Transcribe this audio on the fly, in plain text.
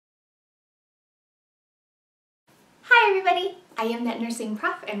everybody, I am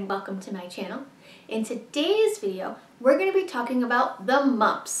Thatnursingprof and welcome to my channel. In today's video, we're going to be talking about the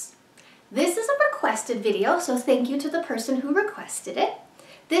mumps. This is a requested video, so thank you to the person who requested it.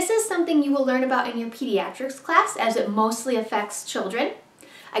 This is something you will learn about in your pediatrics class as it mostly affects children.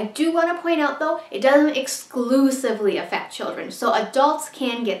 I do want to point out though, it doesn't exclusively affect children, so adults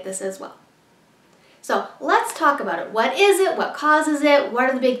can get this as well. So let's talk about it. What is it? What causes it? What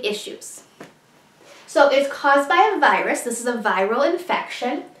are the big issues? So it's caused by a virus. This is a viral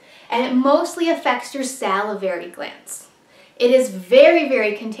infection, and it mostly affects your salivary glands. It is very,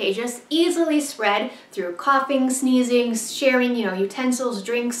 very contagious, easily spread through coughing, sneezing, sharing, utensils,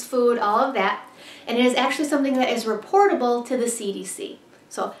 drinks, food, all of that. And it is actually something that is reportable to the CDC.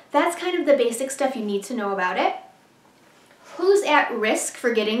 So that's kind of the basic stuff you need to know about it. Who's at risk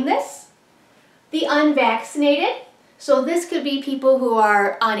for getting this? The unvaccinated. So this could be people who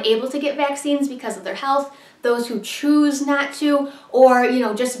are unable to get vaccines because of their health, those who choose not to, or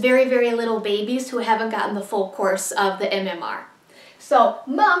just very, very little babies who haven't gotten the full course of the MMR. So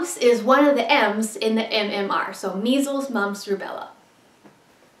mumps is one of the M's in the MMR, so measles, mumps, rubella.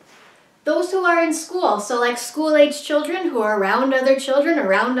 Those who are in school, so like school-age children who are around other children,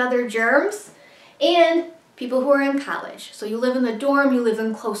 around other germs, and people who are in college. So you live in the dorm, you live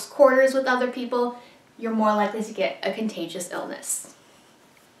in close quarters with other people, you're more likely to get a contagious illness.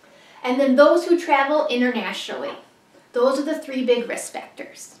 And then those who travel internationally. Those are the three big risk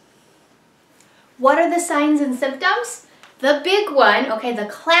factors. What are the signs and symptoms? The big one, the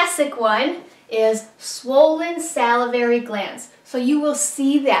classic one, is swollen salivary glands. So you will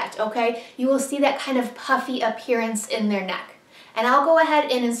see that, You will see that kind of puffy appearance in their neck. And I'll go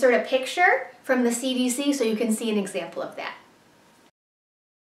ahead and insert a picture from the CDC so you can see an example of that.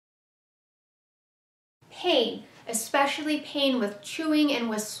 Pain, especially pain with chewing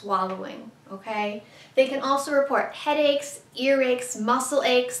and with swallowing, They can also report headaches, earaches, muscle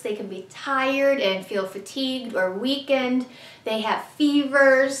aches. They can be tired and feel fatigued or weakened. They have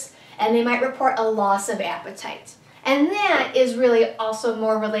fevers, and they might report a loss of appetite. And that is really also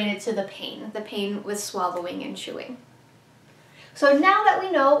more related to the pain with swallowing and chewing. So now that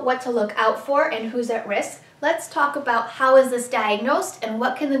we know what to look out for and who's at risk, let's talk about how is this diagnosed and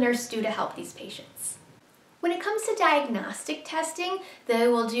what can the nurse do to help these patients. When it comes to diagnostic testing, they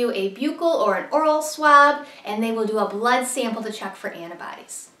will do a buccal or an oral swab, and they will do a blood sample to check for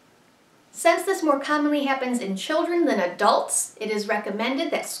antibodies. Since this more commonly happens in children than adults, it is recommended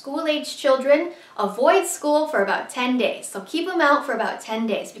that school-age children avoid school for about 10 days. So keep them out for about 10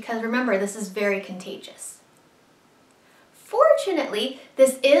 days because remember, this is very contagious. Fortunately,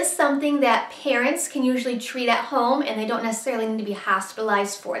 this is something that parents can usually treat at home, and they don't necessarily need to be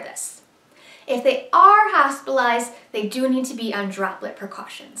hospitalized for this. If they are hospitalized, they do need to be on droplet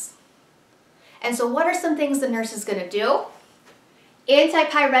precautions. And so what are some things the nurse is going to do?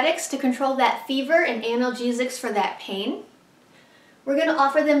 Antipyretics to control that fever and analgesics for that pain. We're going to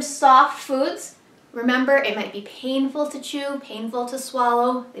offer them soft foods. Remember, it might be painful to chew, painful to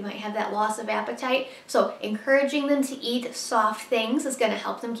swallow. They might have that loss of appetite. So encouraging them to eat soft things is going to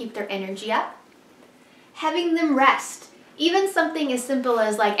help them keep their energy up. Having them rest. Even something as simple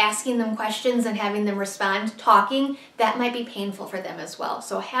as like asking them questions and having them respond, talking, that might be painful for them as well.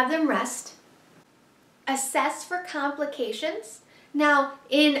 So have them rest. Assess for complications. Now,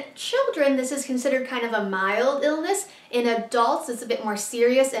 in children, this is considered kind of a mild illness. In adults, it's a bit more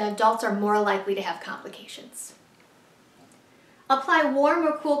serious, and adults are more likely to have complications. Apply warm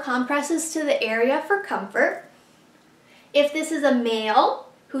or cool compresses to the area for comfort. If this is a male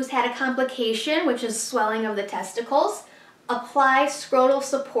who's had a complication, which is swelling of the testicles, apply scrotal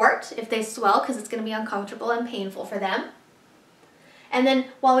support if they swell because it's going to be uncomfortable and painful for them. And then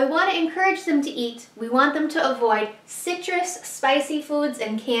while we want to encourage them to eat, we want them to avoid citrus, spicy foods,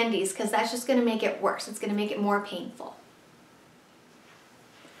 and candies because that's just going to make it worse. It's going to make it more painful.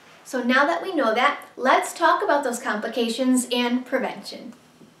 So now that we know that, let's talk about those complications and prevention.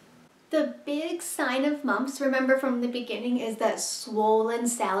 The big sign of mumps, remember from the beginning, is that swollen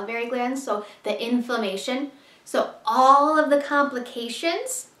salivary glands, so the inflammation. So all of the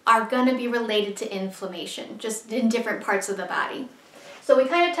complications are going to be related to inflammation, just in different parts of the body. So we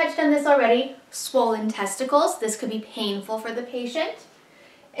kind of touched on this already. Swollen testicles, this could be painful for the patient.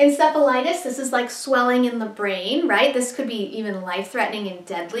 Encephalitis, this is like swelling in the brain, right? This could be even life-threatening and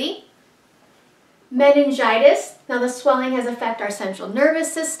deadly. Meningitis, now the swelling has affected our central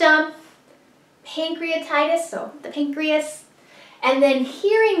nervous system. Pancreatitis, so the pancreas. And then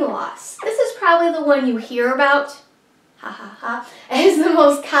hearing loss. This is probably the one you hear about, as the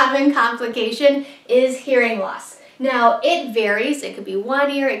most common complication is hearing loss. Now, it varies. It could be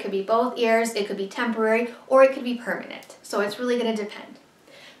one ear, it could be both ears, it could be temporary, or it could be permanent. So it's really going to depend.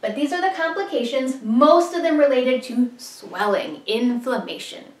 But these are the complications, most of them related to swelling,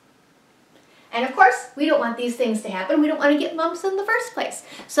 inflammation. And of course, we don't want these things to happen. We don't want to get mumps in the first place.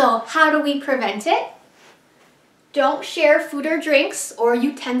 So how do we prevent it? Don't share food or drinks or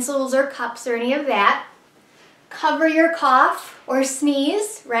utensils or cups or any of that. Cover your cough or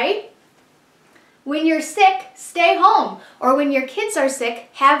sneeze, right? When you're sick, stay home. Or when your kids are sick,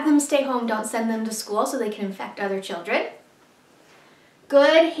 have them stay home. Don't send them to school so they can infect other children.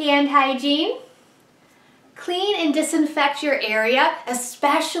 Good hand hygiene. Clean and disinfect your area,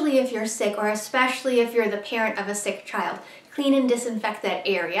 especially if you're sick or especially if you're the parent of a sick child. Clean and disinfect that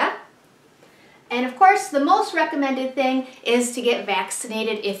area. And of course, the most recommended thing is to get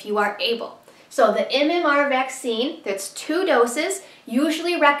vaccinated if you are able. So the MMR vaccine, that's 2 doses,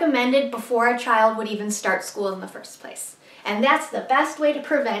 usually recommended before a child would even start school in the first place. And that's the best way to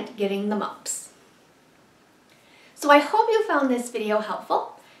prevent getting the mumps. So I hope you found this video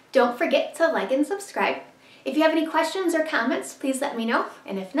helpful. Don't forget to like and subscribe. If you have any questions or comments, please let me know.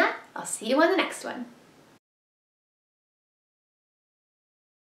 And if not, I'll see you on the next one.